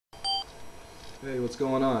Hey, what's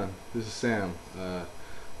going on? This is Sam.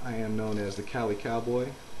 I am known as the Cali Cowboy.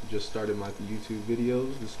 Just started my YouTube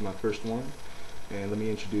videos. This is my first one. And let me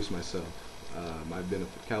introduce myself. I've been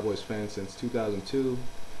a Cowboys fan since 2002.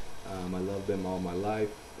 I love them all my life.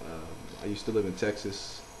 I used to live in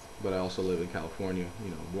Texas, but I also live in California.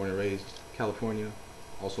 Born and raised California,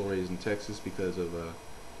 also raised in Texas because of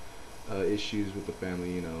issues with the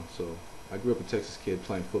family. So I grew up a Texas kid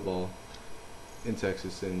playing football in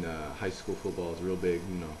Texas, and high school football is real big,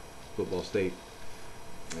 football state.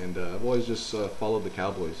 And I've always just followed the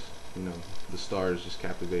Cowboys. The stars just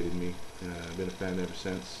captivated me. I've been a fan ever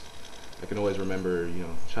since. I can always remember,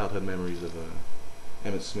 childhood memories of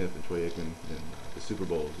Emmitt Smith and Troy Aikman and the Super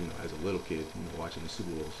Bowls, as a little kid, watching the Super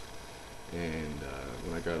Bowls. And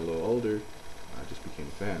when I got a little older, I just became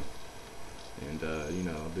a fan. And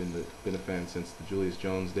I've been a fan since the Julius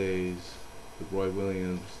Jones days, the Roy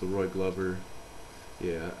Williams, the Roy Glover.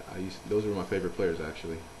 Yeah, those were my favorite players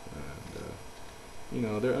actually.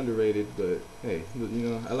 And they're underrated, but hey,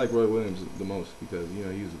 I like Roy Williams the most because he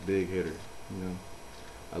was a big hitter.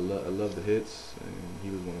 I love the hits, and he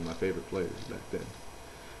was one of my favorite players back then.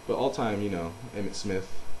 But all time, Emmitt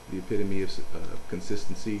Smith, the epitome of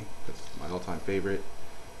consistency. That's my all-time favorite.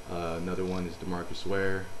 Another one is Demarco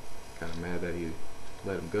Murray. Kind of mad that he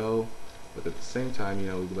let him go, but at the same time, we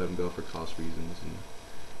let him go for cost reasons and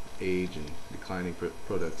age and declining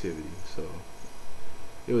productivity. So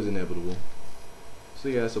it was inevitable. So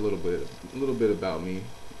yeah, that's a little bit about me.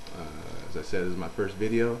 As I said, this is my first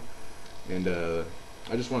video, and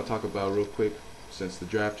I just want to talk about real quick, since the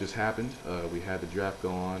draft just happened. We had the draft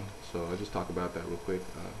go on, so I'll just talk about that real quick.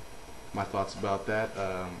 My thoughts about that.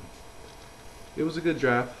 It was a good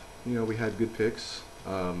draft. We had good picks.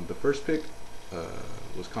 The first pick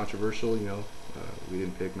was controversial. We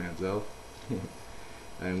didn't pick Manziel.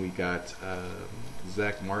 And we got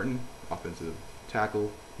Zach Martin, offensive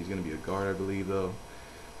tackle. He's going to be a guard, I believe, though.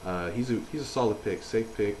 He's a solid pick,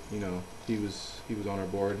 safe pick. He was on our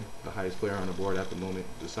board, the highest player on the board at the moment,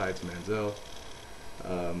 besides Manziel.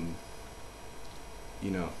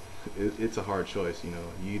 It's a hard choice. You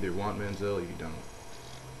either want Manziel or you don't.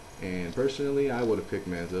 And personally, I would have picked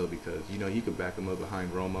Manziel because he could back him up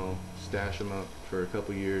behind Romo, stash him up for a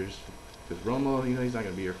couple years. Because Romo, he's not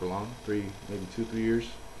going to be here for long, maybe 2-3 years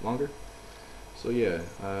longer. So yeah,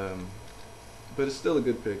 but it's still a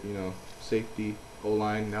good pick. Safety,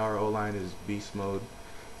 O-line. Now our O-line is beast mode.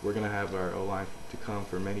 We're gonna have our O-line to come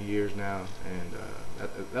for many years now, and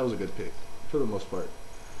that was a good pick for the most part.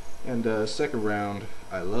 And second round,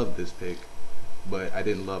 I loved this pick, but I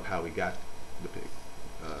didn't love how we got the pick.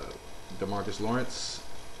 DeMarcus Lawrence,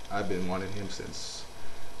 I've been wanting him since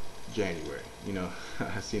January.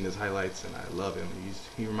 I've seen his highlights and I love him.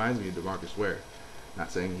 He reminds me of DeMarcus Ware.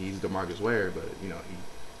 Not saying he's DeMarcus Ware, but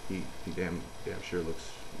he damn sure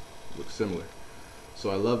looks similar.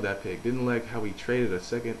 So I love that pick. Didn't like how we traded a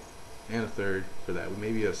second and a third for that.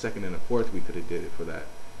 Maybe a second and a fourth we could have did it for that.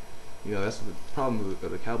 That's the problem that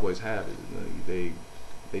the Cowboys have, is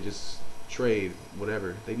they just trade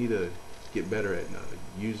whatever. They need to get better at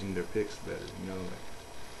using their picks better.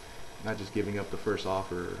 Not just giving up the first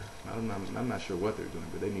offer. I'm not sure what they're doing,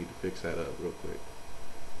 but they need to fix that up real quick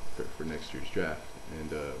for next year's draft.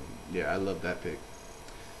 And yeah, I love that pick.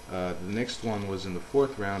 The next one was in the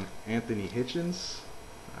fourth round, Anthony Hitchens.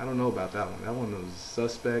 I don't know about that one. That one was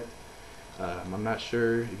suspect. I'm not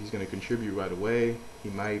sure if he's going to contribute right away. He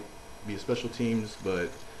might be a special teams, but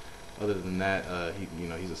other than that,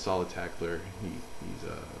 he's a solid tackler. He's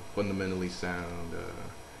fundamentally sound.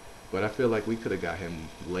 But I feel like we could have got him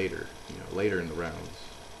later, later in the rounds.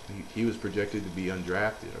 He was projected to be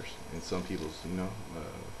undrafted in some people's,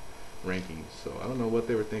 rankings. So I don't know what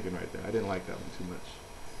they were thinking right there. I didn't like that one too much.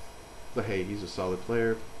 But hey, he's a solid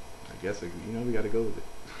player. I guess we got to go with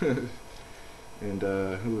it. And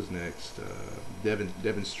who was next?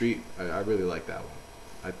 Devin Street. I really like that one.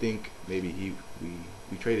 I think maybe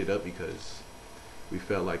we traded up because we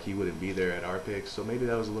felt like he wouldn't be there at our picks. So maybe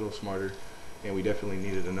that was a little smarter. And we definitely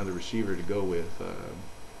needed another receiver to go with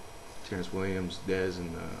Terrence Williams, Dez,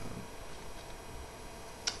 and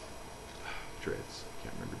Dreads. I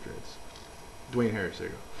can't remember Dreads. Dwayne Harris. There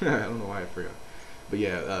you go. I don't know why I forgot. But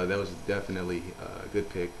yeah, that was definitely a good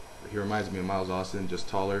pick. He reminds me of Miles Austin, just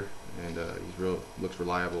taller, and looks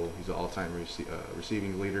reliable. He's an all-time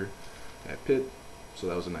receiving leader at Pitt, so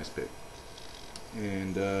that was a nice pick.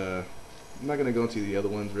 And I'm not gonna go into the other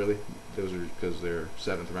ones really. Those are because they're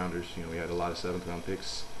seventh rounders. We had a lot of seventh round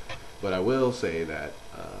picks. But I will say that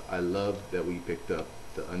I love that we picked up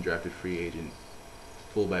the undrafted free agent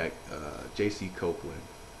fullback J.C. Copeland.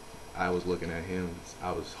 I was looking at him.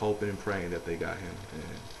 I was hoping and praying that they got him,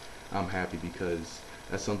 and I'm happy because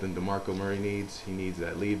that's something Demarco Murray needs. He needs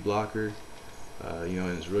that lead blocker. You know,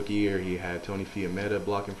 in his rookie year, he had Tony Fiametta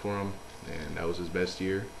blocking for him, and that was his best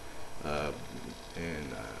year.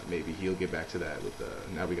 Maybe he'll get back to that with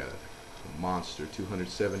now we got a monster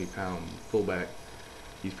 270-pound fullback.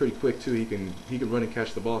 He's pretty quick too. He can run and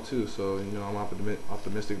catch the ball too. So you know, I'm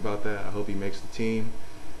optimistic about that. I hope he makes the team.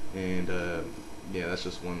 And yeah, that's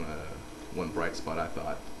just one bright spot I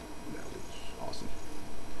thought. That was awesome.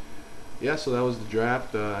 Yeah, so that was the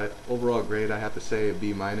draft. Overall grade, I have to say a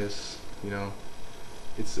B minus. You know,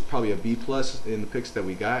 it's probably a B plus in the picks that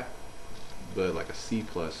we got, but like a C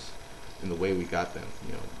plus in the way we got them.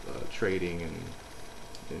 You know, trading and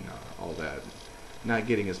all that. Not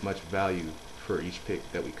getting as much value for each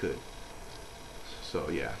pick that we could. So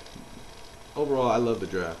yeah, overall I love the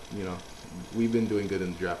draft. You know, we've been doing good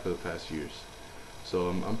in the draft for the past years, so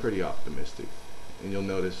I'm pretty optimistic. And you'll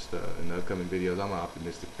notice in the upcoming videos, I'm an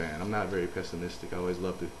optimistic fan. I'm not very pessimistic. I always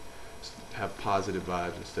love to have positive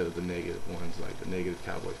vibes instead of the negative ones, like the negative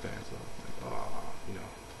Cowboy fans. Like, oh, you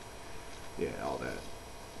know, yeah, all that.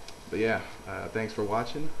 But yeah, thanks for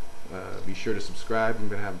watching. Be sure to subscribe. I'm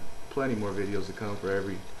gonna have plenty more videos to come for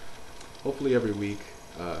hopefully every week,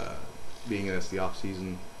 being it's the off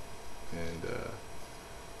season. And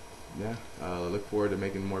yeah, look forward to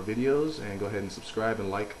making more videos, and go ahead and subscribe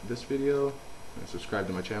and like this video and subscribe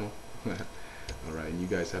to my channel. Alright, and you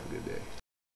guys have a good day.